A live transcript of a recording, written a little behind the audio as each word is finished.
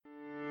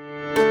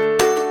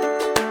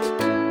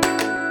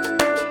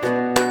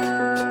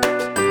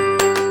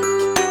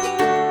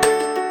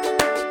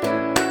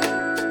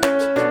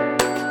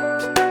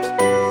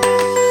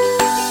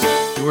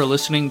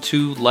listening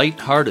to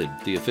Lighthearted,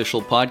 the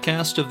official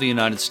podcast of the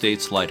United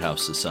States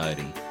Lighthouse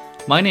Society.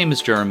 My name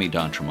is Jeremy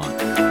D'Entremont.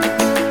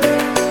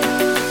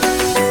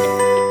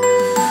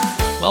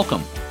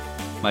 Welcome.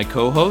 My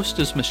co-host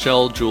is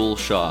Michelle Jewel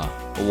Shaw,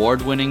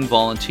 award-winning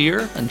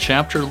volunteer and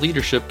chapter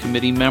leadership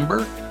committee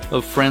member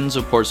of Friends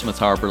of Portsmouth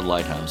Harbor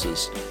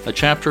Lighthouses, a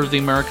chapter of the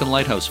American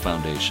Lighthouse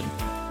Foundation.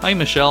 Hi,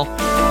 Michelle.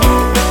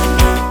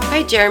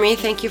 Hi, Jeremy.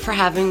 Thank you for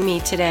having me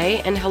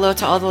today, and hello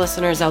to all the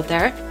listeners out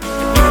there.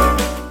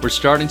 We're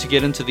starting to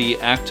get into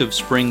the active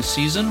spring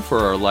season for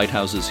our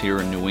lighthouses here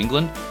in New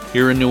England.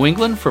 Here in New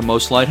England, for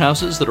most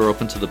lighthouses that are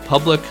open to the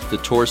public, the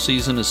tour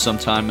season is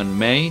sometime in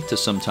May to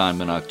sometime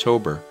in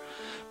October.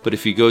 But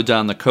if you go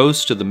down the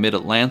coast to the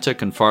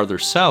mid-Atlantic and farther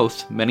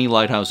south, many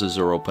lighthouses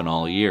are open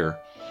all year.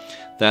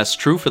 That's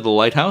true for the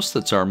lighthouse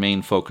that's our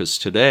main focus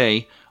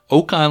today,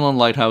 Oak Island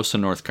Lighthouse in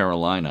North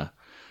Carolina.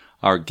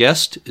 Our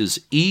guest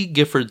is E.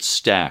 Gifford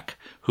Stack,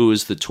 who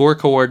is the tour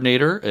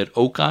coordinator at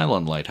Oak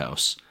Island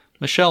Lighthouse.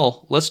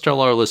 Michelle, let's tell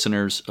our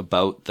listeners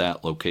about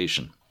that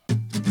location.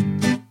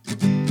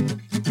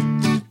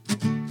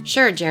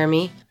 Sure,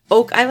 Jeremy.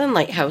 Oak Island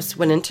Lighthouse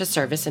went into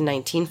service in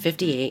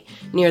 1958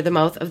 near the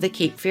mouth of the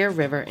Cape Fear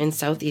River in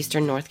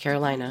southeastern North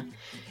Carolina.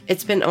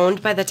 It's been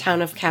owned by the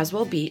town of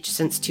Caswell Beach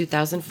since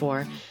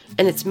 2004,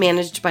 and it's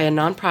managed by a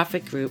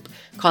nonprofit group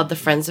called the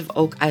Friends of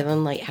Oak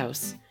Island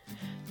Lighthouse.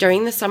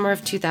 During the summer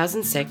of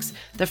 2006,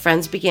 the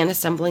Friends began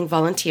assembling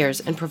volunteers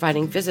and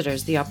providing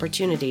visitors the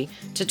opportunity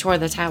to tour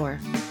the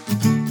tower.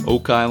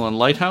 Oak Island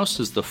Lighthouse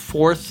is the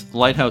fourth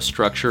lighthouse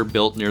structure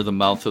built near the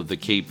mouth of the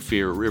Cape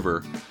Fear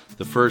River.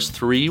 The first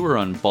three were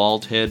on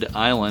Bald Head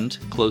Island,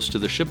 close to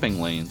the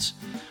shipping lanes.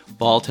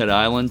 Bald Head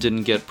Island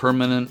didn't get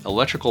permanent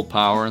electrical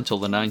power until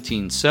the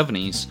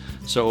 1970s,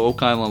 so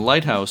Oak Island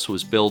Lighthouse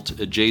was built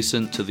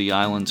adjacent to the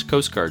island's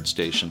Coast Guard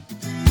station.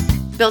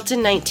 Built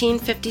in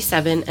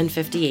 1957 and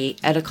 58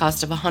 at a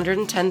cost of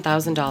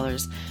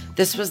 $110,000,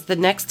 this was the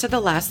next to the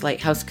last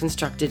lighthouse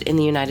constructed in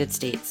the United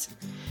States.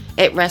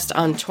 It rests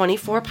on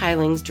 24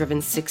 pilings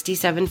driven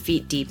 67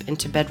 feet deep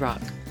into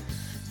bedrock.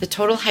 The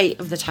total height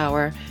of the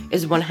tower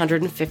is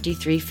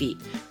 153 feet,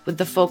 with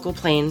the focal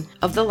plane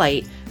of the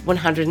light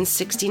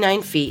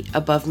 169 feet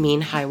above mean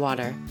high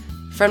water.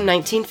 From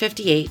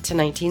 1958 to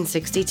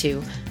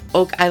 1962,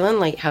 Oak Island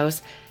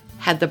Lighthouse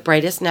had the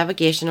brightest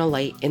navigational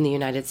light in the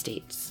United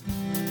States.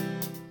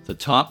 The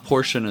top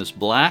portion is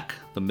black,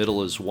 the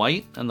middle is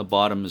white, and the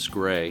bottom is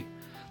gray.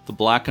 The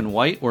black and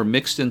white were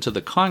mixed into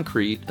the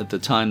concrete at the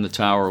time the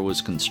tower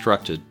was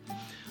constructed.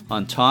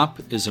 On top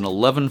is an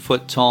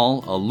 11-foot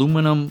tall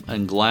aluminum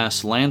and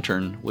glass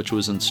lantern which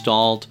was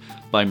installed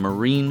by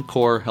Marine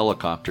Corps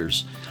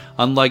helicopters.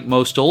 Unlike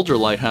most older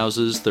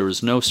lighthouses, there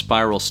is no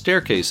spiral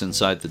staircase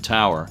inside the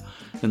tower.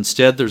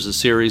 Instead, there's a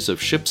series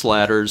of ship's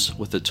ladders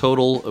with a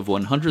total of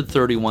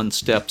 131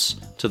 steps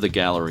to the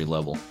gallery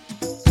level.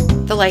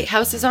 The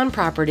lighthouse is on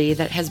property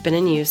that has been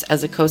in use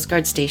as a Coast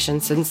Guard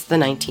station since the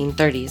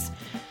 1930s,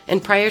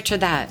 and prior to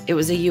that, it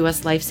was a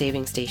U.S.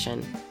 life-saving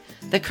station.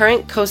 The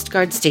current Coast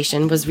Guard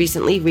station was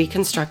recently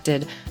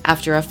reconstructed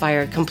after a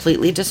fire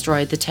completely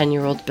destroyed the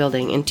 10-year-old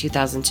building in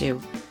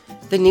 2002.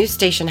 The new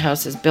station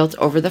house is built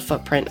over the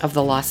footprint of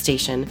the lost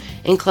station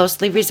and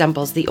closely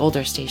resembles the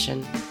older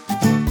station.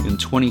 In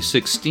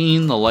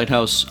 2016, the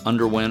lighthouse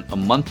underwent a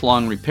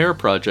month-long repair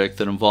project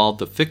that involved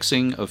the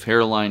fixing of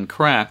hairline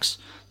cracks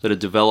that had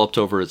developed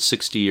over its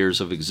 60 years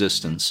of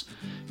existence.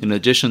 In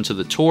addition to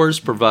the tours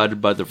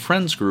provided by the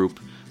Friends Group,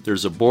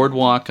 there's a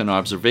boardwalk and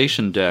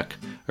observation deck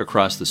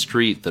across the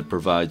street that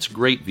provides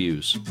great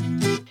views.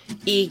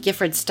 E.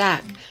 Gifford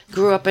Stack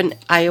grew up in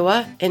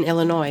Iowa and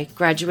Illinois,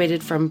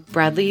 graduated from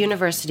Bradley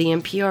University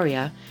in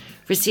Peoria,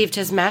 received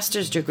his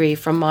master's degree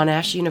from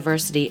Monash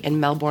University in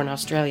Melbourne,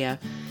 Australia,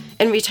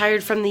 and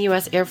retired from the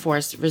U.S. Air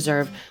Force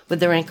Reserve with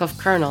the rank of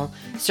colonel,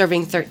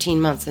 serving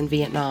 13 months in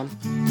Vietnam.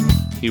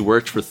 He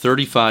worked for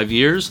 35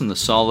 years in the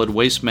solid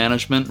waste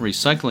management and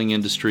recycling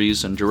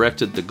industries and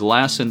directed the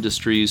glass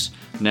industry's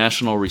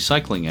national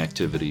recycling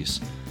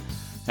activities.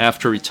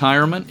 After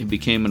retirement, he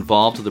became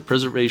involved with the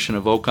preservation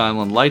of Oak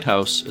Island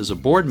Lighthouse as a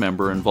board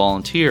member and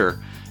volunteer,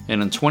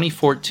 and in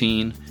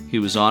 2014, he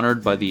was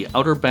honored by the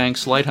Outer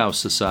Banks Lighthouse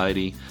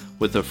Society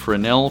with the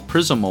Fresnel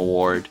Prism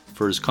Award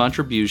for his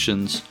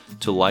contributions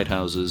to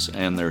lighthouses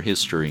and their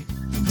history.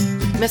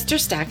 Mr.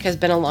 Stack has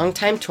been a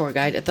longtime tour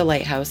guide at the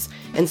lighthouse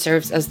and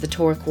serves as the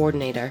tour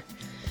coordinator.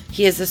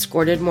 He has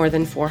escorted more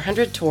than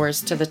 400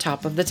 tours to the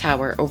top of the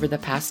tower over the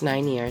past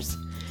 9 years.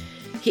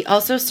 He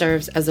also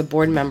serves as a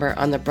board member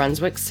on the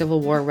Brunswick Civil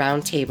War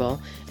Round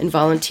Table and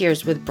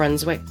volunteers with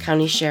Brunswick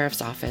County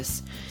Sheriff's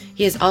Office.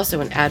 He is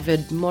also an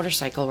avid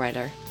motorcycle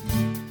rider.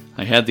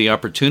 I had the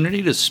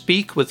opportunity to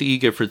speak with E.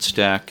 Gifford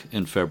Stack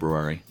in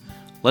February.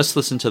 Let's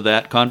listen to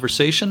that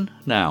conversation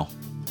now.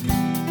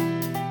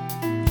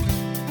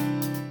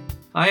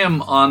 I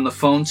am on the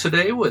phone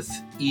today with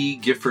E.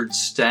 Gifford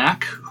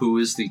Stack, who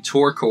is the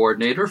tour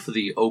coordinator for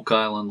the Oak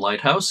Island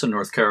Lighthouse in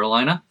North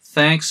Carolina.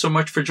 Thanks so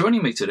much for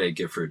joining me today,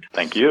 Gifford.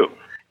 Thank you.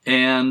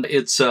 And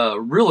it's a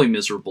really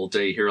miserable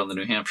day here on the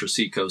New Hampshire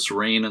seacoast.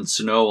 Rain and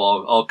snow,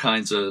 all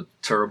kinds of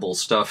terrible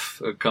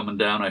stuff coming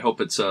down. I hope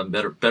it's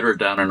better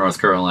down in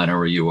North Carolina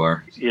where you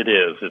are. It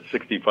is. It's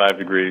 65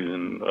 degrees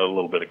and a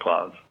little bit of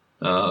clouds.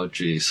 Oh,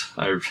 geez.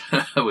 I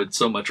would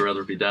so much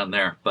rather be down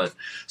there, but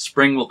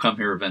spring will come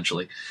here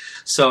eventually.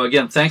 So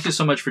again, thank you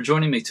so much for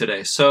joining me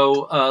today.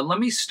 So let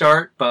me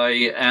start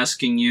by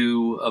asking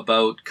you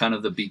about kind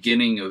of the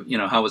beginning of,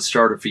 how it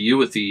started for you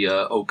with the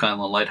Oak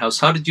Island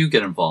Lighthouse. How did you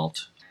get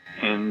involved?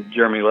 And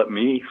Jeremy, let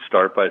me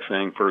start by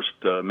saying first,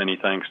 many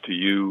thanks to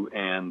you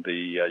and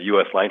the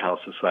U.S. Lighthouse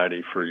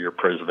Society for your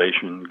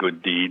preservation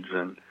good deeds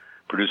and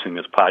producing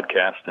this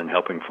podcast and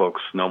helping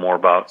folks know more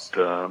about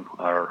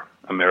our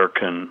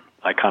American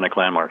iconic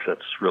landmarks.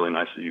 That's really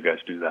nice that you guys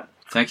do that.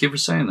 Thank you for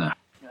saying that.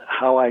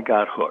 How I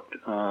got hooked.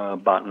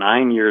 About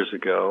 9 years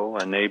ago,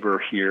 a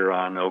neighbor here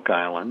on Oak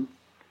Island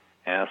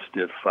asked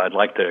if I'd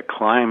like to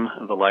climb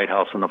the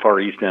lighthouse on the far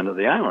east end of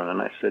the island,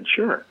 and I said,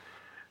 sure.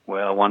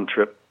 Well, one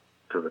trip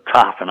to the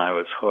top, and I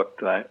was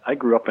hooked. I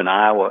grew up in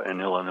Iowa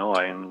and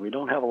Illinois, and we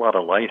don't have a lot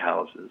of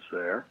lighthouses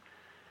there.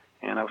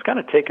 And I was kind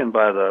of taken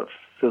by the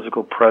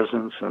physical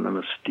presence and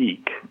the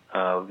mystique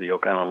of the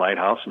Oak Island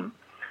Lighthouse, and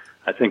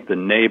I think the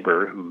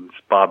neighbor, who's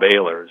Bob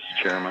Ehlers,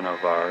 chairman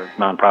of our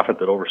nonprofit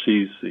that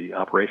oversees the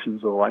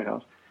operations of the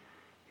lighthouse,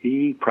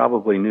 he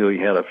probably knew he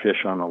had a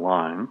fish on the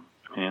line,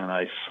 and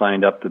I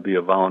signed up to be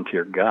a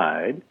volunteer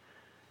guide,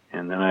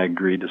 and then I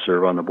agreed to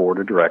serve on the board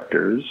of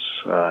directors,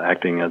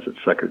 acting as its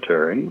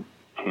secretary,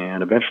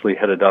 and eventually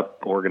headed up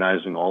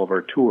organizing all of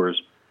our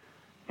tours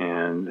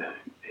and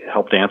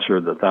helped answer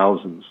the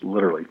thousands,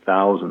 literally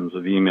thousands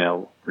of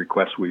email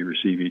requests we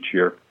receive each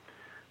year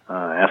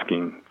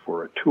asking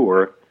for a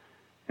tour.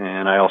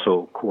 And I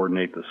also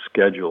coordinate the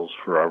schedules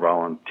for our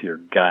volunteer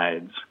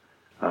guides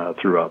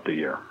throughout the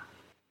year.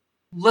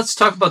 Let's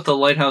talk about the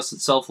lighthouse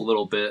itself a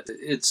little bit.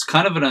 It's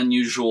kind of an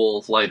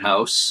unusual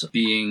lighthouse,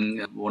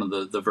 being one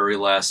of the very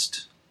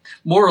last,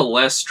 more or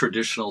less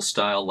traditional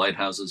style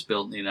lighthouses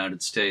built in the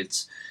United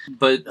States.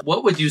 But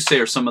what would you say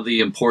are some of the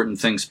important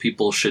things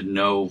people should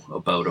know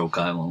about Oak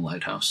Island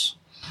Lighthouse?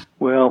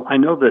 Well, I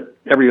know that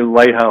every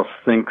lighthouse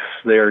thinks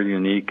they're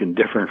unique and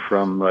different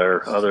from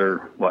their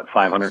other,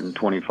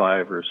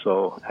 525 or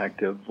so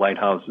active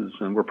lighthouses,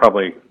 and we're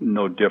probably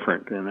no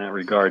different in that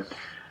regard.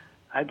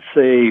 I'd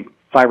say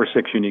 5 or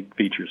 6 unique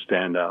features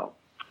stand out.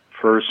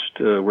 First,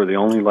 we're the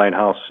only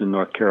lighthouse in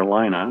North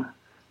Carolina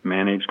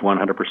managed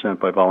 100%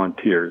 by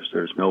volunteers.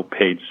 There's no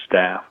paid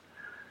staff,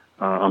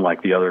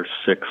 unlike the other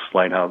 6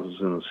 lighthouses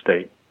in the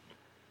state.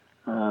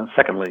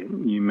 Secondly,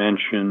 you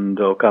mentioned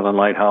Oak Island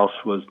Lighthouse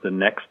was the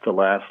next to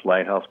last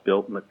lighthouse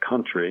built in the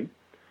country.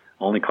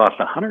 Only cost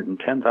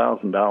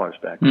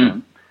 $110,000 back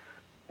then.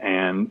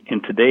 And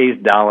in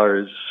today's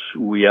dollars,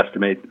 we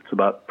estimate it's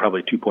about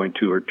probably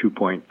 2.2 or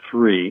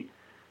 2.3.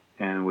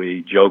 And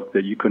we joke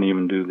that you couldn't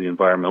even do the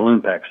environmental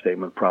impact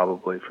statement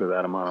probably for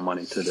that amount of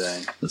money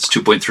today. That's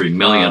 $2.3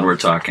 million we're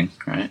talking,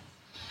 right?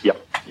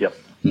 Yep.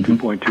 Mm-hmm.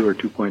 2.2 or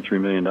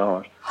 $2.3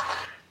 million.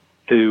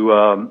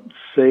 To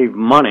save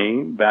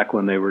money, back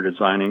when they were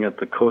designing it,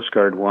 the Coast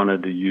Guard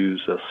wanted to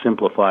use a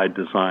simplified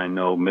design,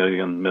 no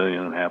million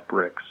and a half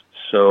bricks.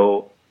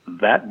 So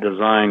that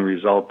design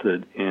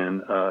resulted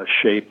in a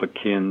shape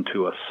akin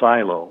to a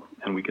silo,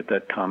 and we get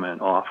that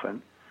comment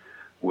often.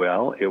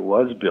 Well, it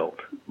was built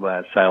by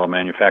a silo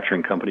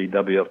manufacturing company,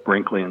 W.F.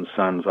 Brinkley &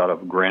 Sons, out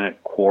of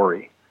Granite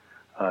Quarry,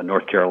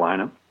 North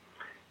Carolina.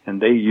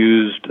 And they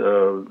used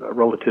a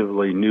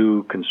relatively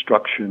new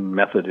construction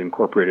method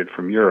incorporated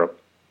from Europe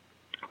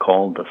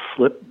called the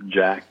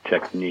slipjack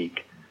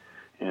technique.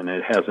 And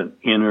it has an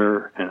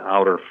inner and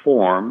outer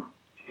form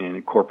and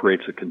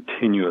incorporates a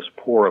continuous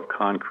pour of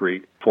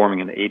concrete,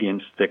 forming an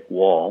 8-inch thick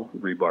wall,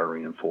 rebar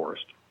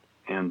reinforced.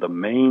 And the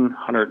main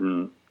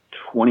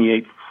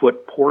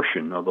 128-foot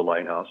portion of the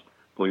lighthouse,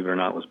 believe it or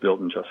not, was built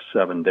in just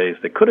 7 days.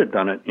 They could have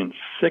done it in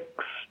 6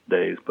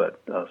 days,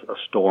 but a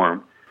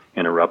storm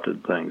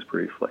interrupted things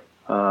briefly.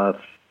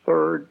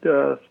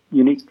 Third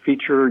unique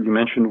feature, you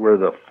mentioned we're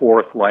the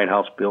 4th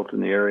lighthouse built in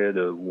the area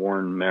to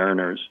warn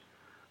mariners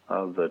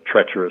of the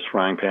treacherous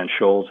frying pan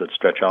shoals that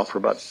stretch out for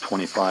about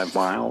 25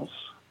 miles,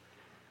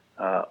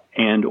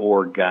 and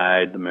or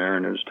guide the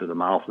mariners to the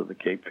mouth of the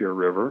Cape Fear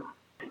River.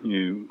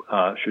 You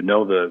should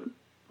know, the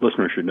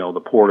listeners should know,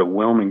 the port of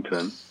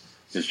Wilmington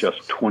is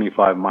just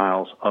 25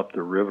 miles up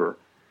the river.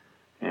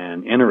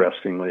 And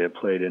interestingly, it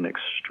played an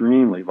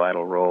extremely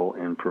vital role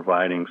in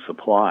providing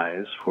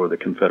supplies for the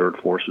Confederate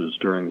forces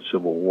during the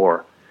Civil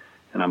War.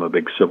 And I'm a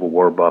big Civil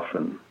War buff,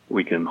 and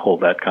we can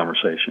hold that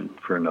conversation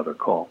for another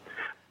call.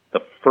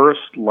 The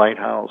first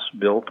lighthouse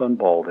built on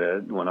Bald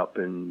Head went up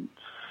in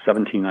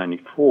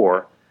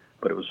 1794,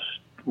 but it was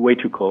way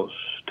too close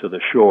to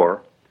the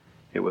shore.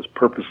 It was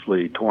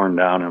purposely torn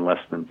down in less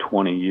than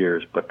 20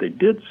 years, but they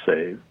did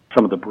save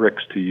some of the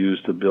bricks to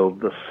use to build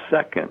the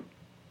second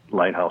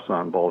lighthouse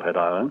on Bald Head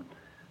Island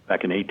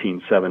back in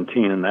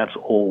 1817, and that's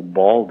Old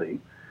Baldy,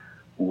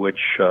 which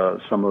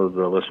some of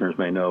the listeners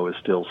may know is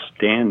still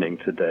standing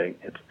today.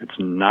 It's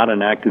not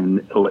an active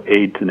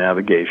aid to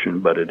navigation,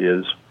 but it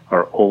is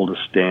our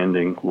oldest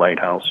standing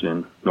lighthouse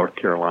in North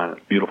Carolina.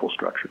 Beautiful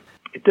structure.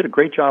 It did a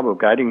great job of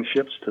guiding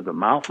ships to the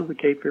mouth of the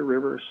Cape Fear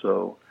River,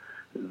 so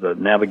the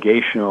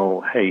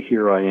navigational, hey,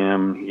 here I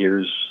am,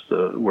 here's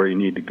where you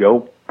need to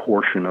go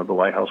portion of the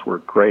lighthouse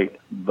worked great,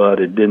 but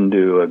it didn't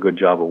do a good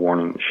job of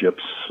warning the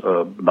ships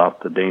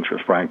about the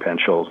dangerous frying pan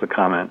shoals. The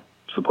comment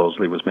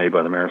supposedly was made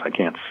by the mariners, I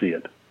can't see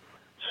it.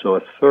 So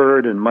a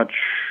third and much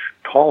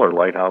taller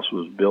lighthouse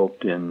was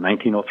built in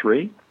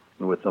 1903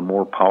 with a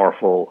more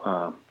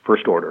powerful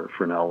first order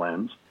Fresnel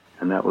lens,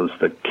 and that was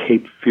the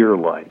Cape Fear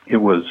Light. It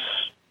was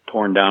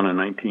torn down in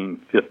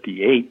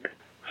 1958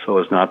 so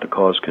as not to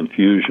cause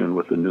confusion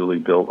with the newly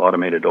built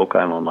automated Oak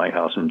Island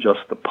Lighthouse, and just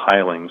the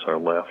pilings are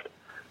left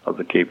of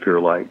the Cape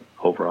Fear Light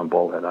over on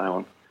Bald Head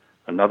Island.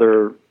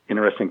 Another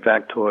interesting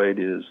factoid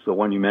is the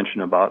one you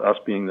mentioned about us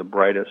being the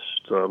brightest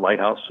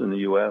lighthouse in the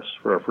U.S.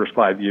 for our first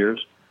 5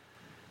 years.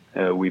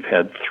 We've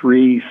had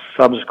 3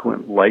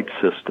 subsequent light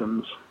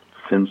systems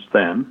since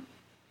then,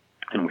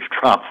 and we've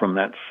dropped from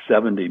that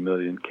 70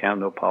 million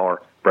candle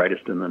power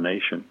brightest in the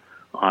nation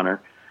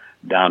honor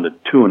down to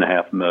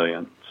 2.5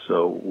 million.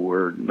 So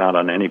we're not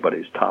on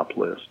anybody's top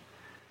list.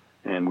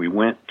 And we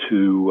went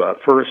to,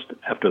 first,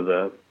 after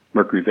the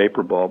mercury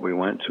vapor bulb, we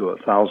went to a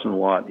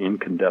 1,000-watt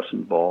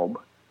incandescent bulb,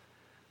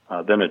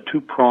 then a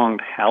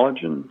 2-pronged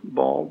halogen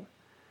bulb.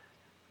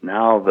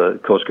 Now the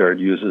Coast Guard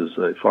uses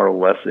a far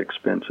less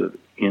expensive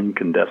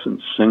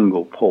incandescent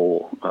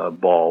single-pole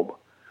bulb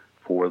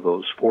for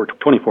those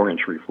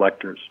 24-inch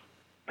reflectors.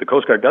 The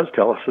Coast Guard does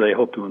tell us they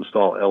hope to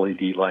install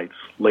LED lights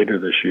later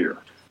this year.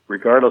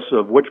 Regardless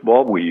of which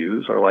bulb we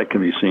use, our light can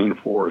be seen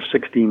for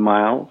 16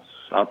 miles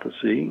out to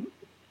sea,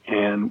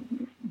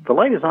 and the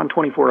light is on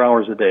 24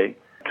 hours a day,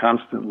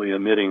 constantly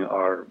emitting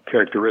our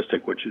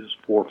characteristic, which is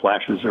 4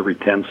 flashes every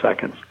 10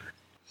 seconds.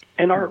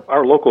 And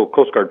our local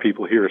Coast Guard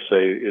people here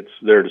say it's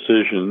their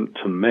decision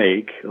to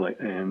make,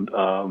 and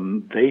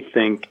they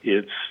think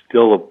it's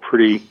still a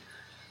pretty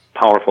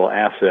powerful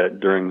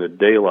asset during the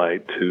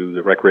daylight to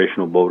the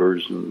recreational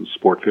boaters and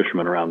sport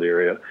fishermen around the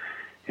area.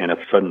 And if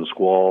a sudden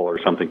squall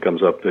or something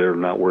comes up, they're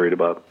not worried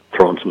about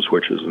throwing some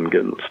switches and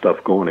getting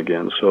stuff going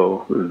again,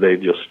 so they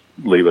just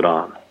leave it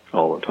on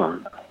all the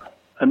time.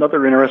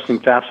 Another interesting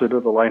facet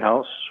of the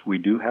lighthouse, we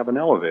do have an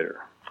elevator,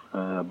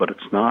 but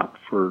it's not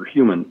for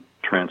human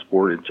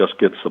transport. It just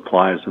gets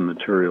supplies and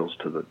materials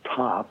to the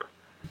top.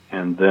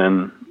 And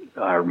then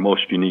our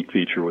most unique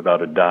feature,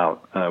 without a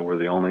doubt, we're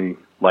the only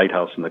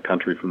lighthouse in the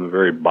country from the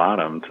very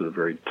bottom to the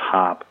very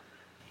top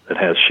that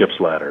has ship's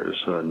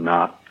ladders,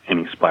 not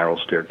any spiral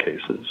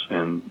staircases.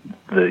 And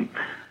the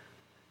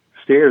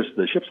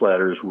ship's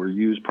ladders were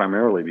used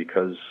primarily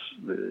because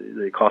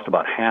they cost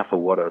about half of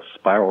what a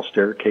spiral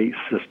staircase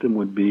system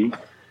would be.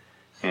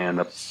 And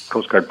the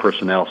Coast Guard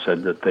personnel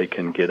said that they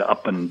can get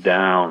up and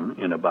down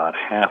in about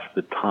half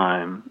the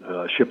time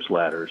ship's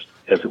ladders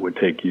as it would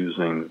take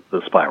using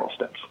the spiral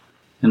steps.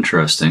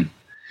 Interesting.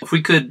 If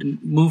we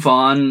could move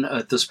on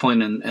at this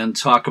point and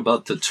talk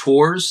about the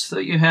tours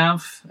that you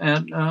have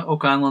at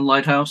Oak Island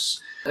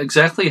Lighthouse.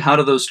 Exactly how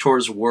do those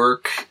tours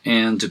work,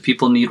 and do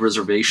people need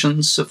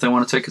reservations if they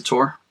want to take a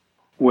tour?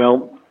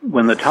 Well,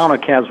 when the town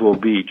of Caswell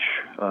Beach,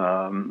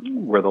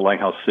 where the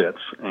lighthouse sits,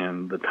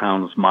 and the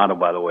town's motto,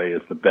 by the way,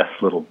 is the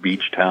best little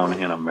beach town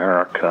in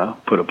America,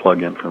 put a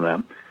plug in for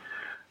them.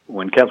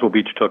 When Caswell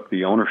Beach took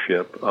the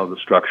ownership of the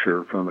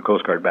structure from the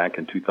Coast Guard back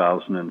in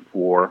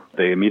 2004,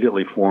 they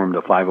immediately formed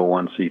a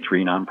 501c3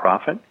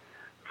 nonprofit,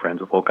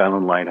 Friends of Oak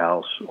Island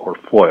Lighthouse, or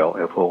FOIL,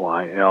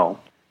 F-O-I-L.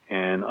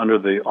 And under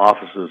the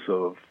auspices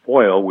of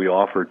FOIL, we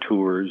offer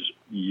tours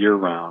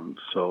year-round.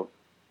 So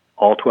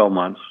all 12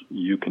 months,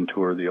 you can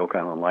tour the Oak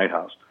Island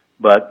Lighthouse.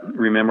 But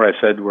remember I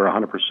said we're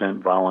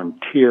 100%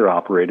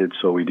 volunteer-operated,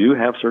 so we do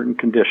have certain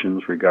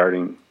conditions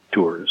regarding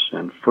tours.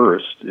 And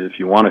first, if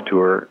you want a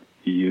tour,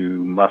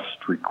 you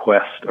must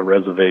request a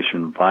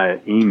reservation via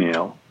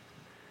email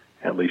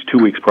at least 2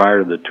 weeks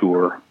prior to the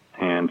tour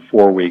and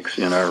 4 weeks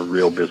in our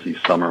real busy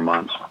summer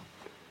months.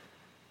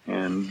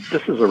 And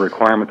this is a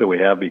requirement that we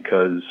have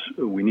because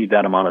we need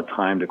that amount of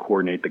time to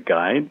coordinate the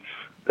guides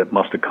that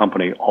must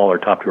accompany all our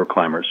top tour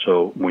climbers.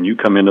 So when you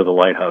come into the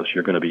lighthouse,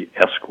 you're going to be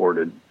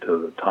escorted to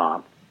the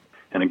top.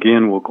 And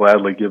again, we'll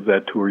gladly give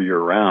that tour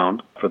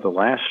year-round. For the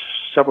last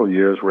several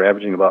years, we're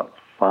averaging about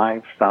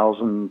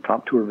 5,000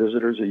 top tour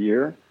visitors a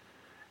year,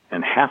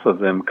 and half of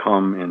them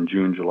come in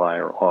June, July,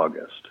 or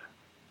August.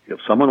 If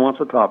someone wants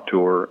a top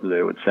tour,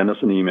 they would send us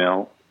an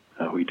email.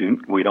 We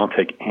don't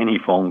take any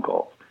phone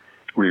calls.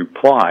 We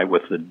reply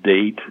with the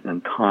date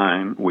and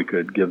time we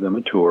could give them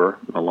a tour,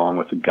 along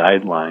with the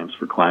guidelines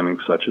for climbing,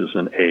 such as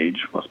an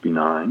age, must be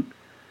 9.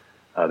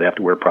 They have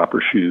to wear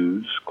proper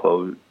shoes,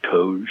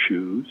 closed-toed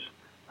shoes.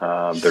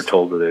 They're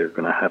told that they're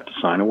going to have to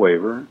sign a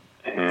waiver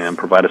and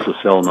provide us a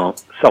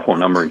cell phone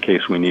number in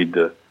case we need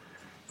to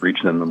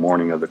reach them the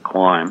morning of the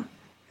climb.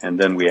 And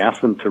then we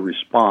ask them to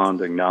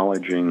respond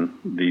acknowledging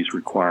these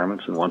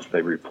requirements, and once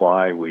they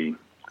reply, we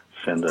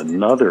send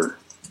another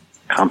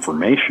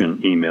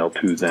confirmation email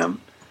to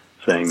them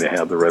saying they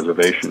have the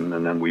reservation,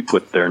 and then we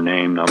put their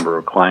name, number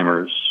of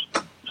climbers,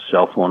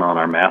 cell phone on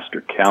our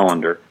master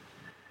calendar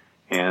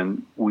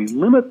And we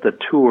limit the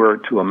tour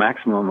to a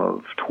maximum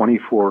of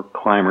 24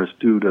 climbers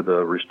due to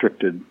the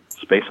restricted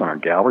space on our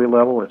gallery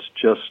level. It's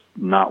just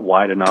not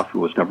wide enough. It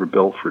was never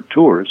built for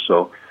tours,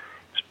 so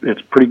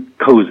it's pretty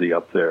cozy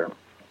up there.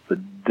 The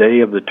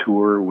day of the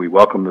tour, we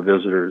welcome the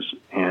visitors,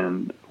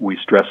 and we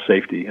stress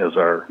safety as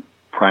our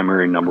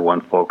primary number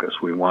one focus.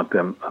 We want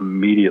them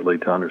immediately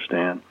to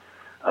understand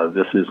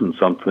this isn't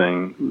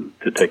something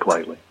to take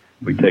lightly.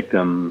 We take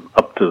them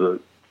up to the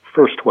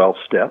first 12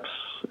 steps,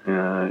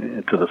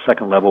 to the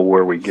second level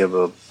where we give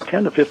a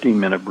 10 to 15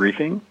 minute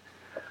briefing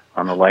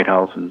on the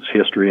lighthouse's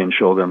history and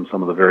show them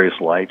some of the various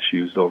lights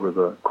used over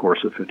the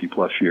course of 50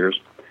 plus years.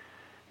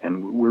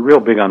 And we're real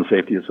big on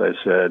safety, as I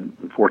said.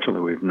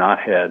 Unfortunately, we've not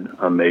had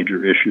a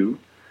major issue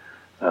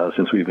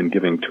since we've been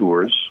giving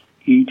tours.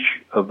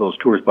 Each of those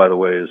tours, by the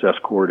way, is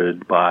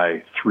escorted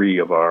by 3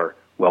 of our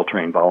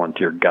well-trained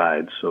volunteer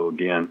guides. So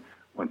again,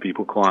 when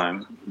people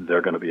climb,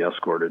 they're going to be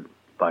escorted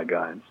by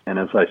guides. And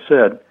as I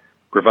said,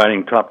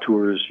 providing top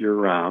tours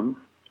year-round,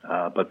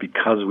 but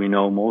because we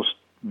know most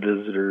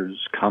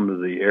visitors come to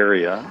the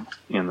area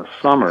in the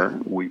summer,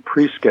 we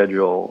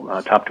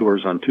pre-schedule top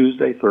tours on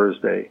Tuesday,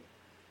 Thursday,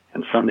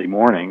 and Sunday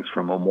mornings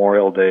from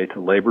Memorial Day to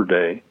Labor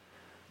Day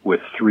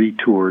with 3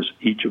 tours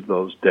each of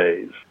those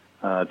days.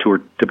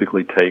 Tour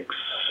typically takes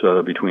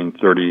between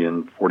 30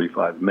 and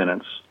 45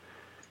 minutes.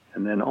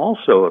 And then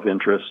also of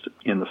interest,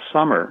 in the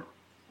summer,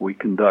 we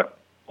conduct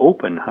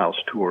open house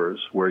tours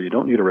where you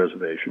don't need a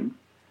reservation.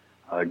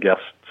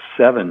 Guests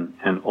 7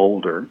 and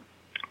older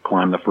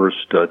climb the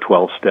first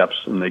 12 steps,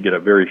 and they get a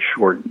very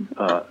short,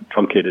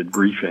 truncated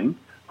briefing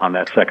on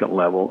that second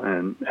level,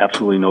 and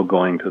absolutely no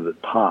going to the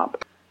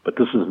top. But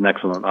this is an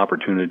excellent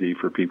opportunity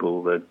for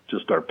people that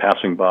just are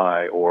passing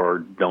by or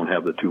don't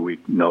have the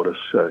 2-week notice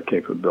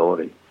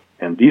capability.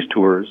 And these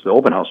tours, the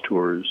open house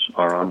tours,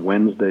 are on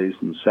Wednesdays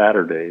and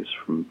Saturdays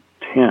from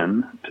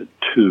 10 to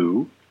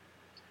 2.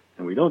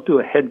 And we don't do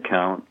a head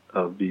count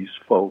of these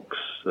folks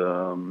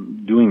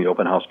doing the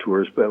open house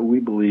tours, but we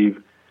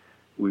believe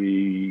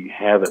we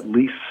have at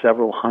least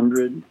several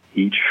hundred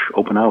each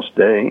open house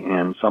day,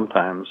 and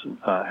sometimes,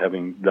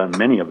 having done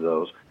many of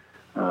those,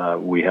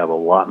 we have a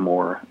lot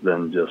more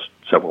than just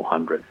several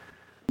hundred.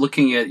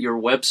 Looking at your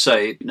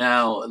website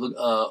now,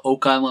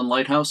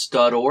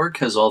 oakislandlighthouse.org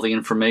has all the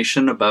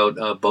information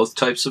about both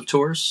types of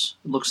tours,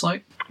 it looks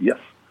like? Yes.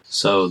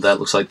 So that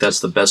looks like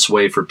that's the best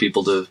way for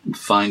people to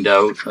find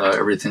out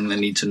everything they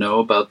need to know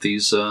about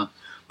these,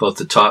 both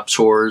the top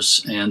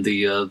tours and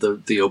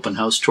the open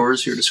house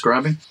tours you're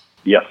describing?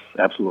 Yes,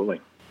 absolutely.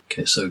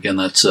 Okay, so again,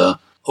 that's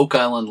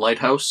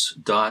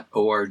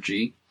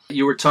oakislandlighthouse.org.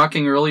 You were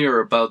talking earlier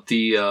about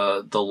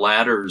the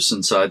ladders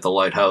inside the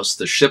lighthouse,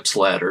 the ship's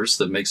ladders,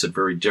 that makes it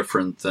very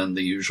different than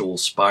the usual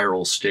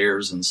spiral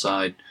stairs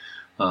inside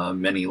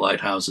many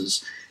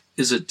lighthouses.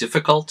 Is it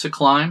difficult to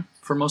climb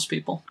for most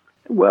people?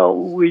 Well,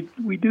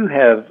 we do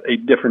have a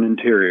different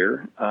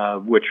interior,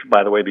 which,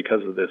 by the way,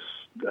 because of this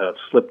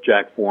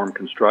slipjack form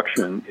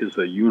construction, is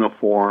a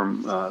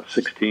uniform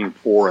 16,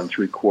 4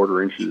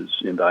 3/4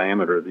 inches in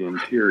diameter. The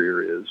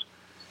interior is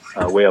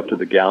way up to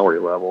the gallery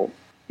level.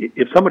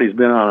 If somebody's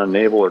been on a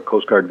naval or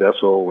Coast Guard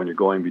vessel when you're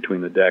going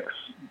between the decks,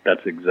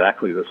 that's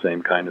exactly the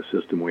same kind of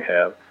system we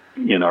have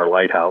in our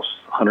lighthouse.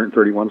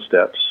 131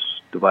 steps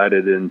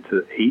divided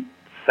into 8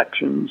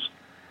 sections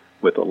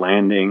with a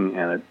landing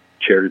and a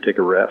chair to take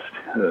a rest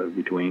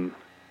between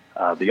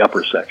the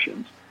upper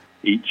sections.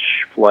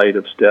 Each flight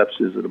of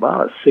steps is at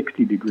about a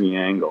 60-degree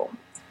angle.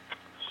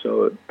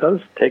 So it does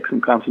take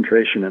some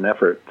concentration and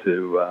effort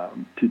to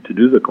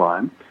do the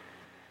climb.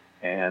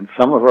 And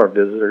some of our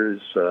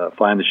visitors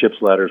find the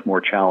ship's ladders more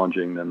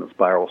challenging than the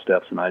spiral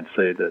steps, and I'd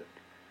say that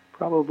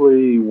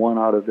probably 1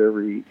 out of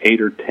every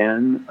 8 or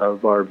 10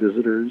 of our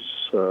visitors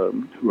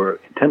who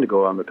intend to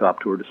go on the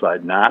top tour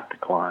decide not to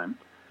climb,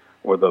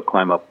 or they'll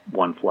climb up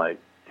 1 flight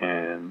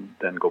and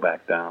then go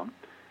back down.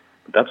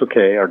 But that's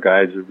okay. Our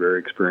guides are very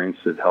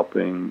experienced at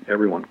helping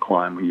everyone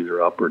climb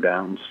either up or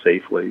down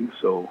safely,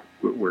 so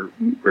we're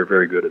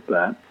very good at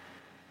that.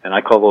 And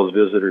I call those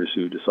visitors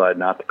who decide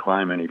not to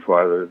climb any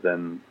farther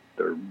than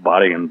their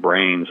body and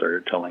brains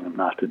are telling them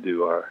not to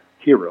do our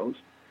heroes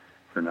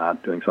for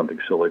not doing something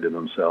silly to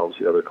themselves,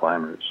 the other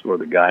climbers, or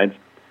the guides.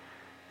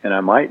 And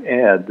I might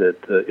add that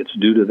it's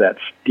due to that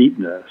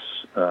steepness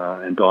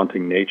and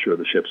daunting nature of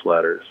the ship's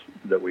ladders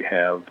that we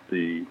have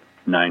the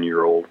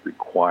 9-year-old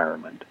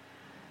requirement.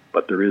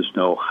 But there is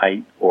no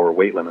height or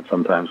weight limit.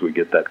 Sometimes we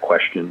get that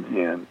question,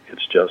 and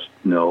it's just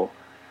no.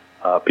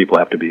 People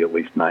have to be at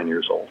least 9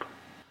 years old.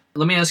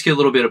 Let me ask you a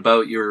little bit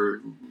about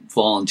your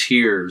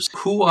volunteers.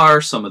 Who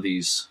are some of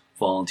these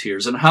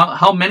volunteers, and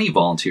how many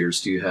volunteers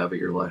do you have at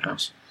your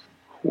lighthouse?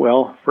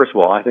 Well, first of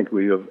all, I think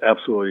we have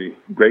absolutely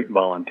great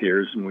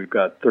volunteers, and we've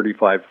got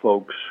 35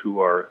 folks who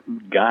are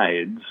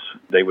guides.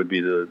 They would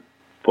be the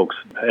folks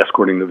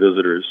escorting the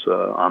visitors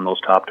on those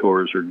top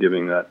tours or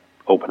giving that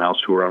open house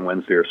tour on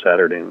Wednesday or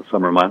Saturday in the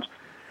summer months.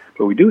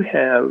 But we do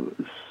have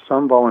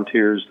some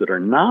volunteers that are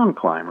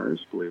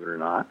non-climbers, believe it or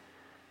not,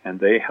 and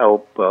they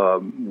help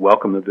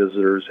welcome the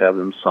visitors, have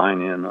them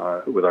sign in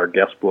with our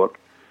guest book,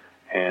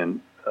 and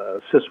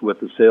assist with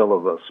the sale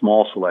of a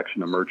small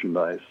selection of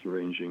merchandise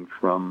ranging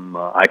from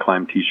I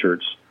Climb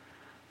T-shirts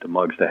to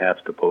mugs to hats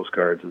to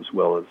postcards, as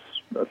well as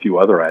a few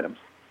other items.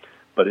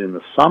 But in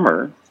the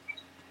summer,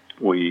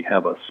 we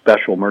have a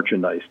special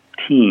merchandise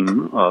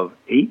team of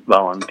 7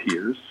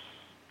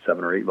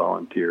 or 8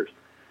 volunteers,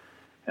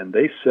 and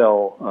they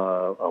sell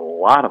a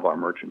lot of our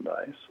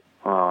merchandise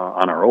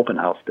on our open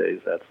house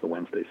days. That's the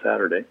Wednesday,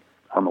 Saturday,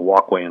 on the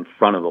walkway in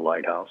front of the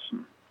lighthouse.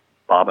 And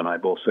Bob and I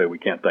both say we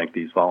can't thank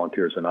these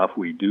volunteers enough.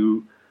 We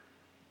do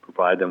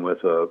provide them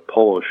with a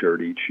polo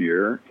shirt each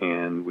year,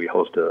 and we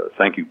host a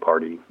thank you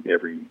party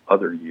every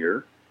other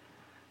year.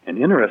 And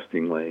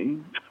interestingly,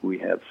 we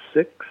have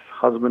 6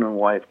 husband and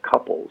wife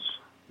couples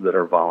that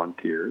are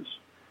volunteers.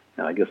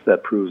 And I guess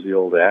that proves the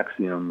old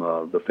axiom,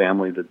 the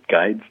family that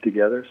guides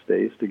together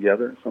stays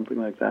together, something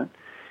like that.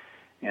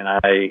 And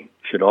I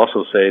should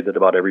also say that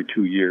about every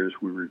 2 years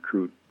we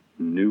recruit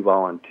new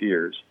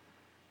volunteers.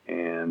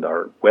 And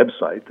our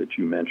website that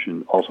you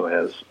mentioned also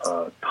has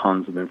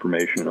tons of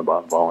information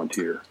about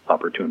volunteer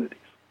opportunities.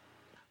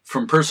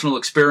 From personal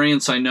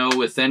experience, I know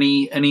with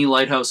any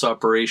lighthouse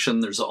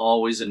operation, there's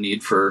always a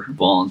need for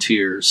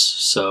volunteers.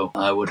 So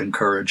I would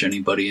encourage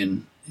anybody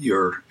in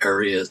your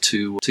area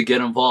to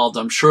get involved.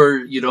 I'm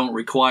sure you don't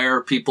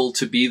require people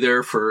to be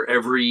there for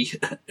every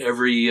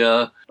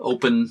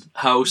open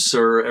house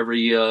or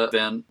every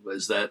event.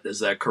 Is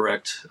that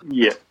correct?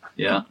 Yeah.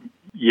 Yeah.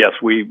 Yes,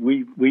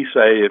 we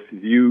say if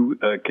you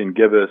can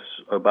give us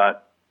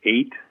about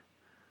 8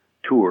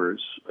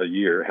 tours a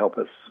year, help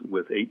us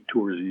with 8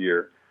 tours a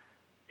year,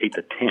 8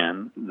 to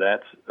 10,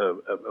 that's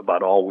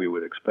about all we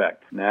would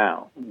expect.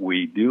 Now,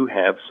 we do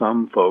have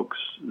some folks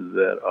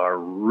that are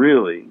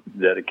really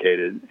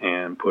dedicated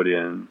and put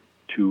in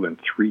 2 and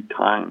 3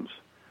 times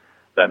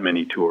that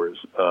many tours.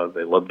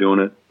 They love doing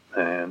it,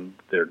 and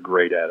they're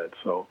great at it.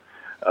 So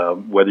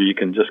whether you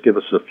can just give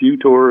us a few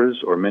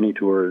tours or many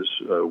tours,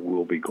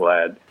 we'll be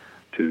glad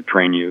to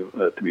train you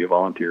to be a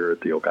volunteer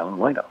at the Oak Island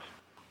Lighthouse.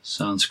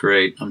 Sounds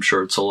great. I'm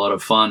sure it's a lot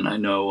of fun. I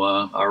know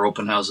our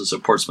open houses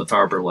at Portsmouth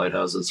Harbor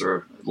Lighthouse, that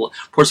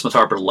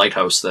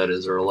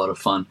is, are a lot of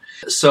fun.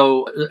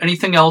 So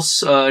anything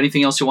else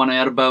you want to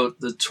add about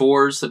the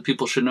tours that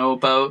people should know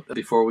about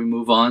before we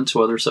move on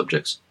to other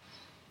subjects?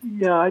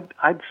 Yeah,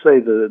 I'd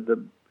say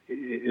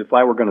if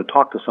I were going to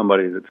talk to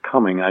somebody that's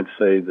coming, I'd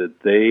say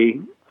that they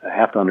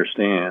have to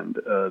understand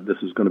this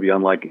is going to be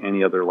unlike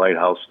any other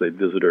lighthouse they've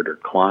visited or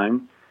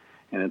climbed.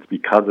 And it's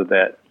because of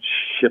that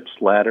ship's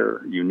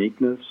ladder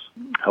uniqueness.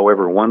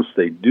 However, once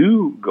they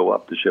do go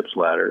up the ship's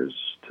ladders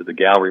to the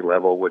gallery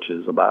level, which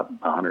is about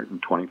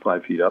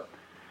 125 feet up,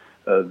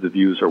 the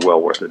views are well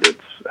worth it.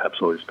 It's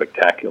absolutely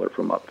spectacular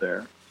from up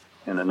there.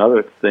 And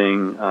another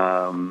thing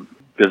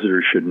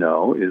visitors should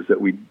know is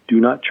that we do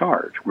not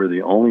charge. We're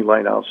the only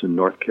lighthouse in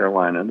North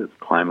Carolina that's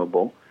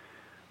climbable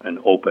and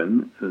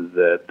open,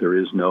 that there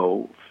is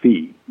no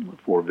fee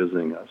for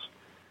visiting us.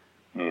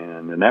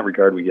 And in that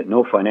regard, we get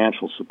no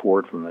financial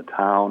support from the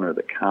town or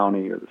the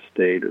county or the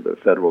state or the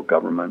federal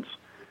governments.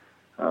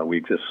 We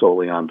exist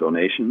solely on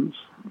donations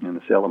and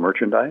the sale of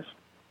merchandise.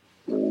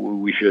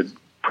 We should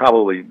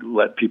probably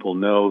let people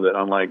know that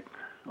unlike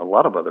a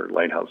lot of other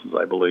lighthouses,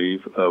 I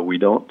believe, we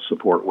don't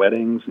support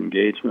weddings,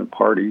 engagement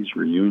parties,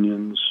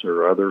 reunions,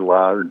 or other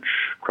large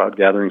crowd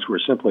gatherings. We're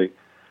simply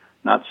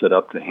not set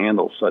up to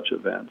handle such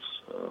events.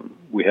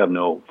 We have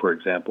no, for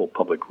example,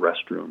 public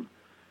restroom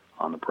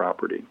on the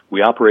property.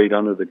 We operate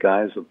under the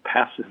guise of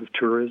passive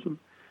tourism,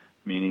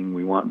 meaning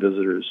we want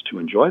visitors to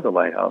enjoy the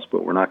lighthouse,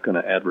 but we're not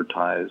going to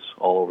advertise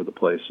all over the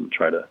place and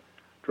try to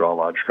draw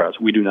large crowds.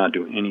 We do not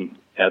do any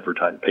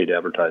paid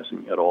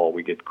advertising at all.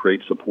 We get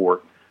great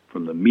support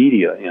from the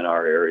media in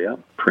our area,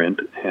 print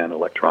and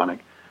electronic,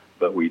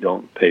 but we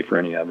don't pay for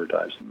any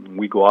advertising.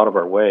 We go out of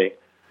our way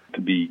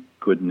to be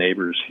good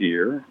neighbors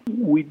here.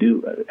 We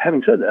do,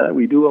 having said that,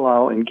 we do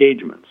allow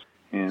engagements.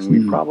 And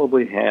we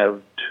probably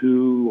have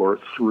 2 or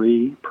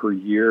 3 per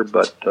year,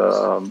 but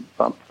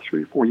about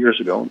 3 or 4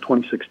 years ago, in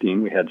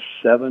 2016, we had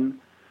 7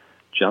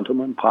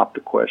 gentlemen pop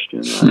the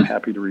question. I'm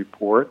happy to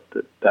report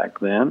that back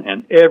then,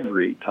 and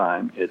every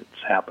time it's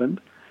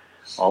happened,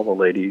 all the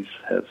ladies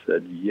have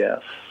said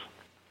yes.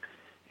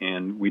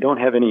 And we don't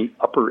have any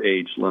upper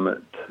age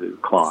limit to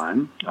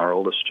climb. Our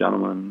oldest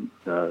gentleman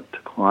to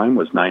climb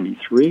was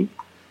 93,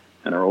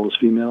 and our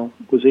oldest female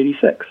was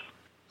 86.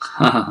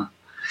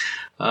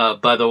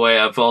 By the way,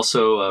 I've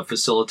also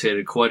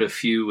facilitated quite a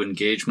few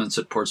engagements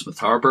at Portsmouth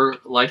Harbor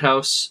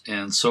Lighthouse,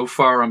 and so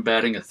far I'm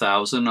batting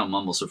 1,000. I'm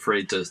almost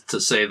afraid to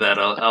say that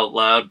out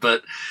loud,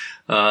 but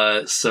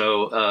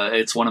so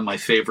it's one of my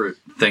favorite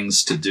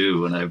things to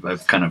do, and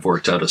I've kind of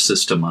worked out a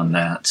system on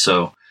that.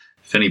 So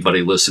if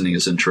anybody listening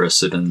is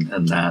interested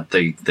in that,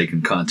 they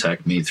can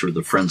contact me through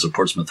the Friends of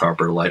Portsmouth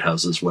Harbor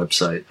Lighthouse's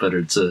website. But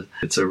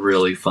it's a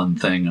really fun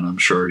thing, and I'm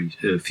sure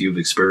if you've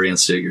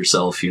experienced it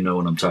yourself, you know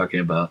what I'm talking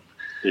about.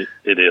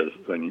 It is,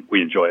 and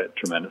we enjoy it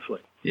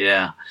tremendously.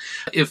 Yeah.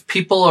 If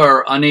people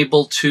are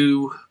unable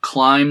to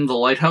climb the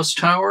lighthouse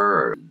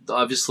tower,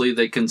 obviously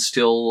they can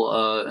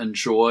still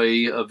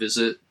enjoy a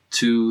visit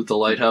to the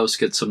lighthouse,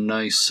 get some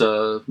nice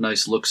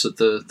looks at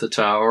the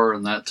tower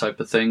and that type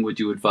of thing, would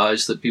you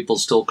advise that people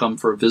still come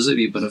for a visit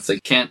even if they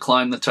can't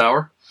climb the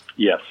tower?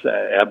 Yes,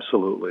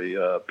 absolutely.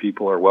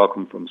 People are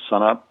welcome from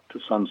sunup to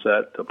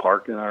sunset to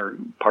park in our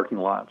parking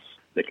lots.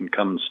 They can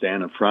come and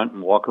stand in front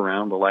and walk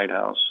around the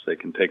lighthouse. They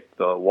can take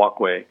the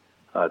walkway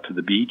to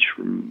the beach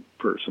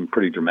for some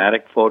pretty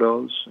dramatic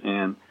photos.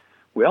 And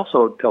we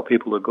also tell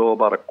people to go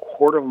about a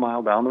quarter of a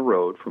mile down the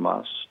road from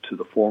us to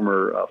the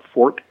former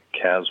Fort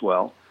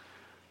Caswell,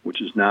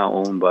 which is now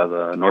owned by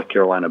the North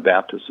Carolina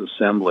Baptist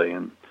Assembly.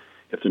 And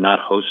if they're not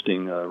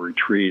hosting a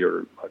retreat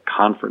or a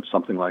conference,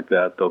 something like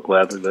that, they'll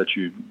gladly let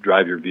you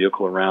drive your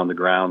vehicle around the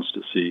grounds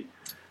to see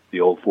the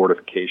old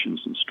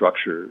fortifications and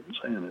structures,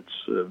 and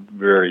it's a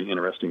very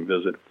interesting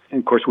visit. And,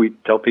 of course, we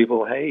tell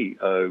people, hey,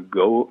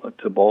 go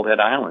to Bald Head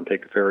Island,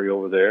 take the ferry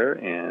over there,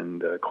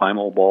 and climb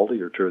Old Baldy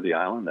or tour the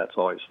island. That's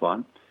always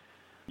fun.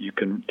 You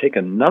can take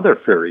another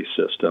ferry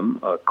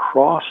system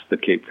across the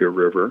Cape Fear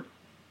River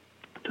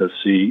to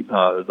see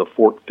the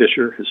Fort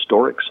Fisher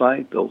Historic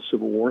Site, the old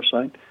Civil War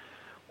site,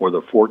 or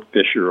the Fort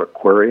Fisher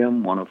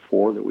Aquarium, one of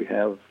 4 that we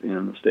have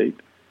in the state.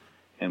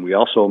 And we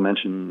also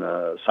mention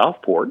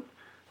Southport,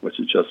 which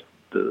is just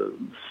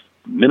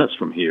minutes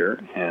from here,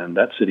 and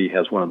that city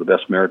has one of the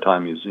best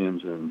maritime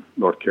museums in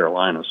North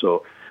Carolina.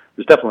 So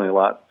there's definitely a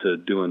lot to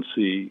do and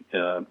see,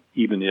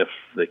 even if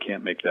they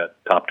can't make that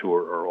top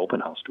tour or open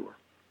house tour.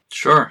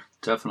 Sure,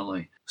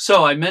 definitely.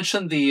 So I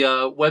mentioned the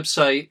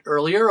website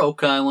earlier,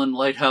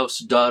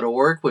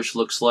 oakislandlighthouse.org, which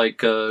looks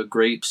like a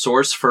great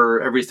source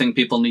for everything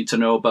people need to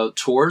know about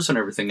tours and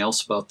everything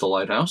else about the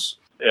lighthouse.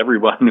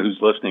 Everyone who's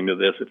listening to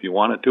this, if you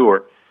want a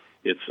tour,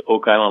 it's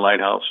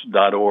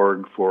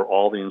oakislandlighthouse.org for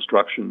all the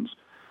instructions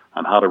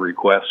on how to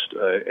request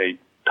a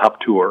top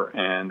tour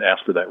and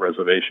ask for that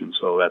reservation.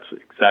 So that's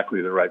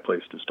exactly the right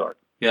place to start.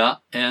 Yeah,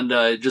 and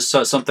I just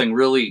saw something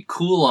really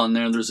cool on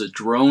there. There's a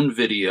drone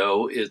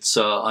video. It's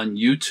on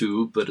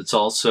YouTube, but it's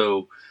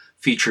also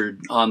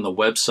featured on the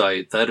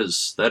website. That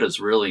is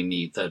really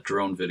neat, that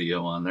drone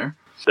video on there.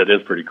 That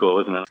is pretty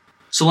cool, isn't it?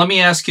 So let me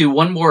ask you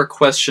one more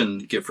question,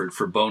 Gifford,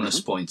 for bonus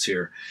points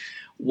here.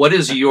 What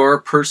is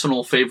your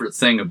personal favorite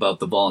thing about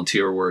the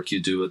volunteer work you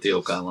do at the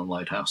Oak Island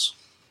Lighthouse?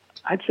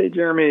 I'd say,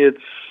 Jeremy,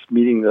 it's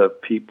meeting the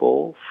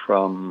people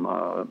from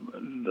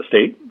the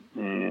state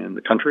and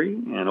the country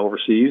and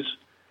overseas.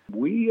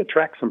 We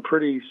attract some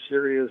pretty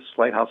serious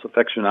lighthouse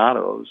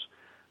aficionados.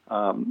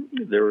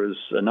 There was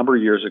a number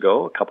of years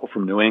ago, a couple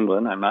from New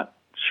England, I'm not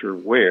sure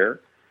where,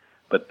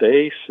 but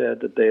they said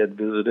that they had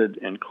visited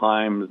and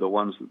climbed the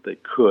ones that they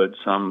could,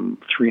 some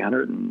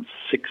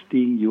 360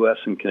 U.S.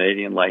 and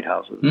Canadian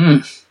lighthouses.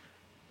 Mm.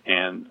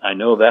 And I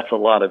know that's a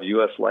lot of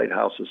U.S.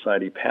 Lighthouse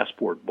Society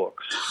passport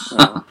books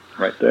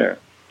right there.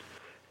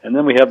 And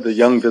then we have the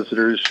young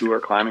visitors who are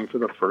climbing for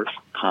the first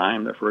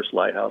time, their first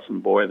lighthouse,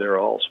 and boy, they're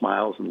all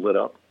smiles and lit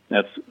up.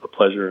 That's a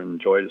pleasure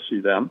and joy to see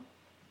them.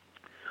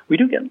 We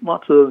do get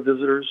lots of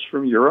visitors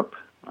from Europe,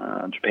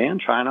 Japan,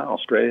 China,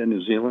 Australia,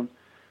 New Zealand.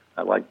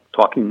 I like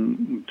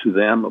talking to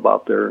them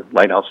about their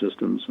lighthouse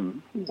systems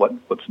and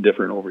what's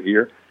different over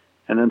here.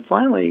 And then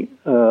finally,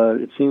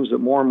 it seems that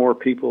more and more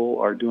people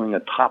are doing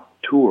a top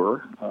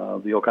tour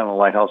of the Oak Island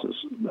Lighthouses.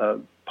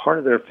 Part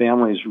of their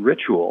family's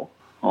ritual,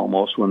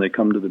 almost, when they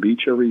come to the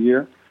beach every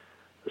year,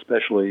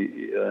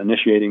 especially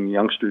initiating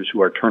youngsters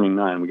who are turning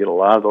 9. We get a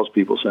lot of those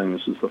people saying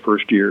this is the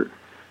first year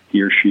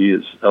he or she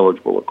is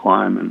eligible to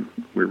climb, and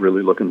we're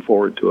really looking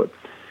forward to it.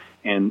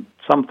 And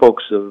some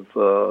folks have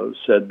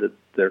said that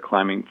they're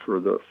climbing for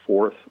the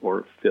 4th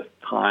or 5th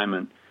time,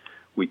 and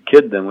we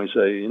kid them. We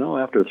say,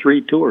 after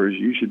 3 tours,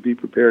 you should be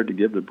prepared to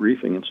give the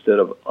briefing instead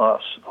of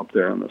us up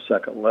there on the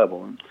second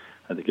level, and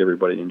I think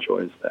everybody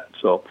enjoys that.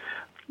 So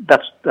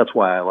that's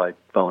why I like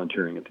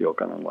volunteering at the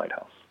Oak Island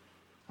Lighthouse.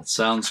 That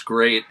sounds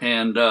great.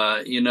 And,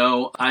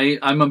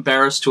 I'm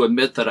embarrassed to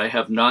admit that I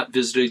have not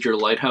visited your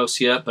lighthouse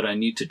yet, but I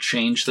need to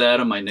change that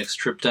on my next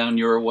trip down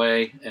your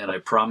way, and I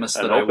promise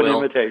that I will. An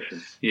open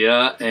invitation.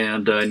 Yeah,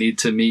 and I need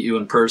to meet you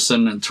in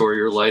person and tour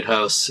your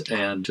lighthouse,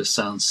 and just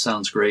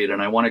sounds great. And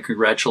I want to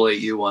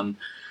congratulate you on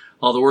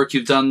all the work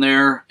you've done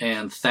there,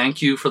 and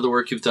thank you for the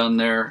work you've done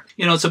there.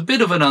 It's a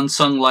bit of an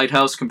unsung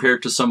lighthouse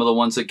compared to some of the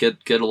ones that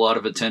get a lot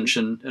of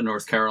attention in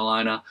North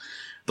Carolina.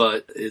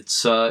 But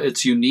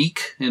it's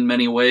unique in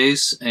many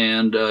ways,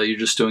 and you're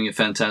just doing a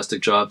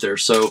fantastic job there.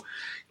 So,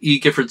 E.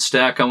 Gifford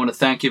Stack, I want to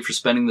thank you for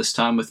spending this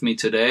time with me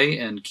today,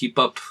 and keep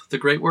up the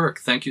great work.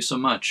 Thank you so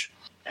much.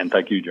 And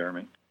thank you,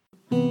 Jeremy.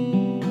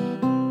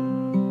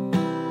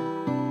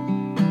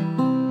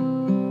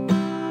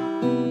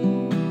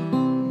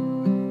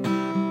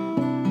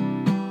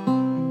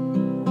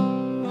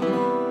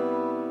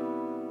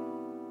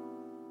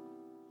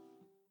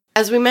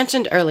 As we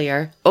mentioned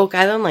earlier, Oak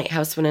Island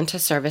Lighthouse went into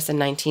service in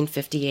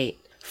 1958.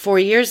 4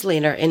 years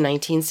later, in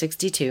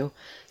 1962,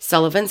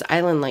 Sullivan's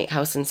Island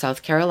Lighthouse in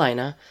South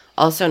Carolina,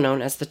 also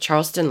known as the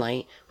Charleston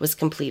Light, was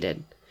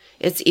completed.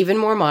 It's even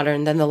more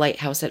modern than the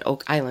lighthouse at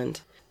Oak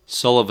Island.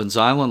 Sullivan's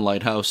Island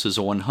Lighthouse is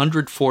a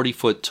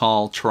 140-foot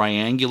tall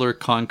triangular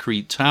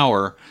concrete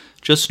tower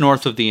just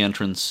north of the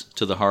entrance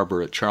to the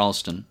harbor at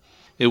Charleston.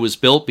 It was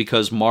built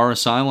because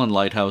Morris Island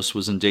Lighthouse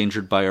was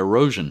endangered by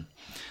erosion.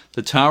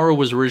 The tower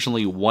was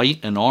originally white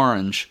and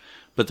orange,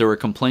 but there were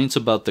complaints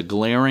about the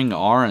glaring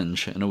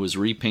orange, and it was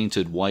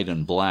repainted white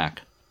and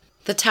black.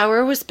 The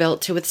tower was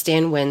built to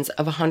withstand winds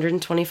of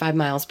 125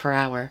 miles per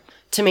hour.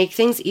 To make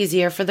things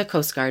easier for the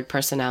Coast Guard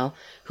personnel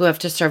who have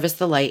to service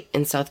the light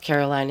in South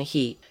Carolina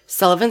heat,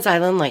 Sullivan's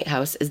Island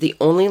Lighthouse is the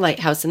only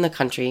lighthouse in the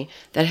country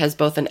that has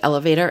both an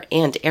elevator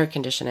and air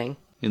conditioning.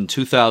 In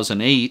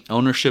 2008,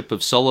 ownership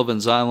of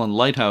Sullivan's Island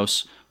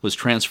Lighthouse was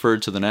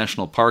transferred to the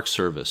National Park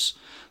Service.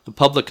 The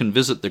public can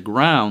visit the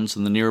grounds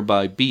and the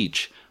nearby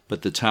beach,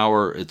 but the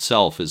tower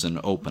itself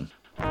isn't open.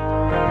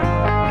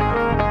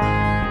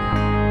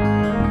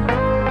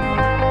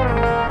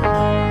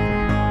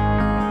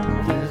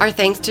 Our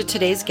thanks to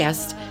today's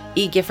guest,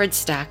 E. Gifford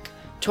Stack,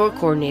 tour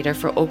coordinator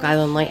for Oak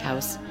Island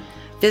Lighthouse.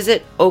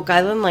 Visit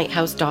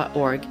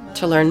oakislandlighthouse.org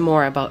to learn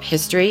more about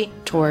history,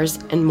 tours,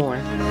 and more.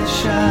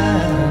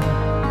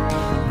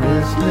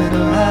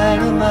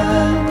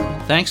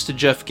 Thanks to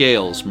Jeff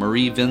Gales,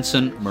 Marie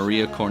Vincent,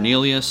 Maria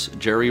Cornelius,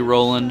 Jerry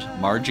Rowland,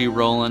 Margie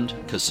Rowland,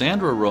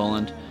 Cassandra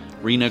Rowland,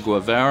 Rena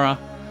Guevara,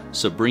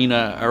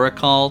 Sabrina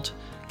Aricald,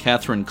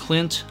 Catherine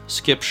Clint,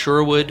 Skip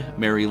Sherwood,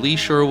 Mary Lee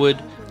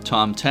Sherwood,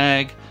 Tom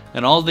Tagg,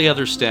 and all the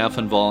other staff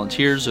and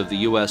volunteers of the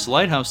U.S.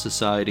 Lighthouse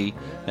Society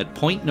at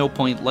Point No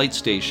Point Light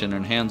Station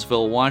in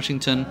Hansville,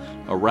 Washington,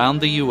 around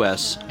the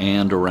U.S.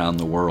 and around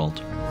the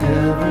world.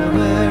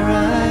 Everywhere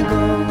I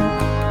go,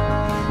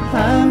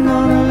 I'm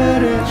gonna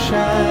let it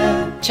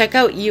shine. Check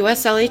out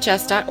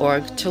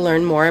uslhs.org to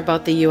learn more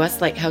about the U.S.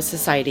 Lighthouse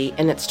Society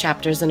and its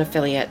chapters and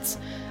affiliates,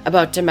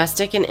 about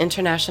domestic and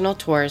international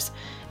tours,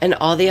 and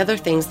all the other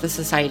things the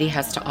Society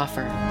has to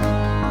offer.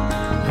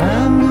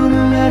 I'm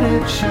gonna let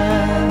it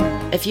shine.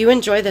 If you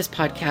enjoy this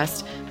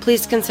podcast,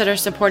 please consider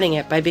supporting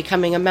it by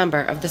becoming a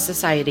member of the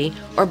Society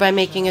or by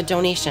making a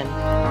donation.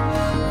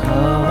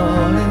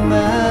 All in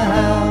my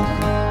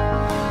house,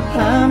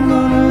 I'm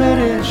gonna let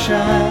it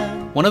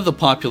shine. One of the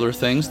popular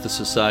things the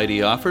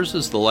Society offers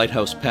is the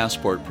Lighthouse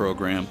Passport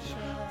Program.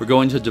 We're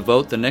going to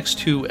devote the next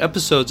 2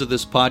 episodes of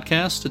this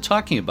podcast to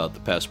talking about the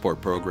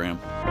Passport Program.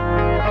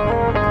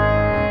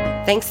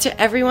 Thanks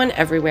to everyone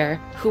everywhere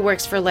who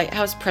works for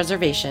lighthouse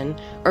preservation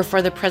or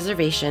for the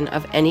preservation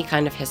of any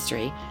kind of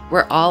history.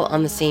 We're all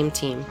on the same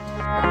team.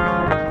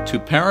 To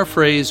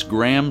paraphrase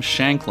Graham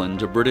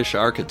Shankland, a British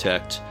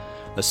architect,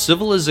 a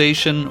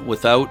civilization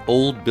without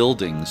old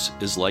buildings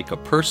is like a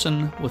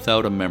person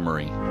without a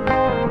memory.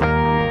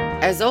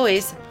 As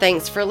always,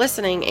 thanks for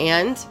listening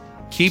and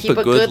Keep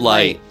a good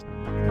light.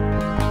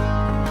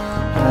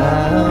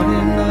 Out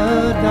in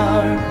the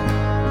dark,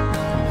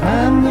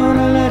 I'm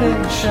gonna let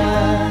it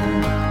shine.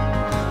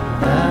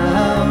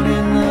 Out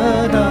in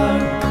the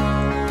dark,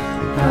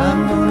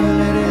 I'm gonna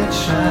let it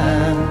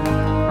shine.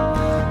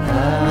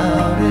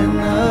 Out in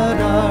the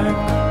dark,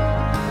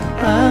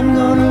 I'm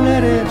gonna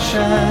let it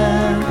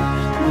shine.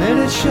 Let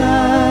it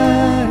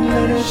shine,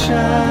 let it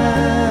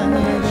shine,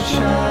 let it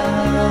shine.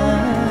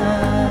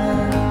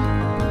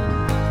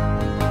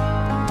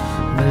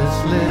 This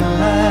little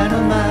light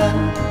of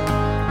mine,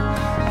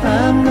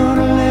 I'm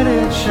gonna let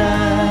it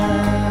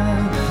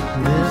shine.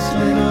 This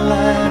little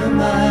light of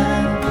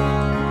mine,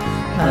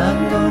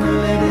 I'm gonna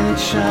let it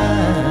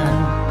shine.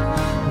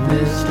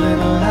 This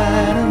little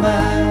light of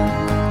mine,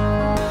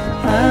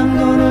 I'm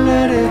gonna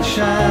let it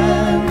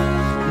shine.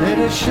 Let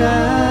it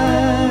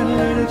shine,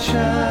 let it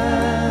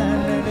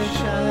shine.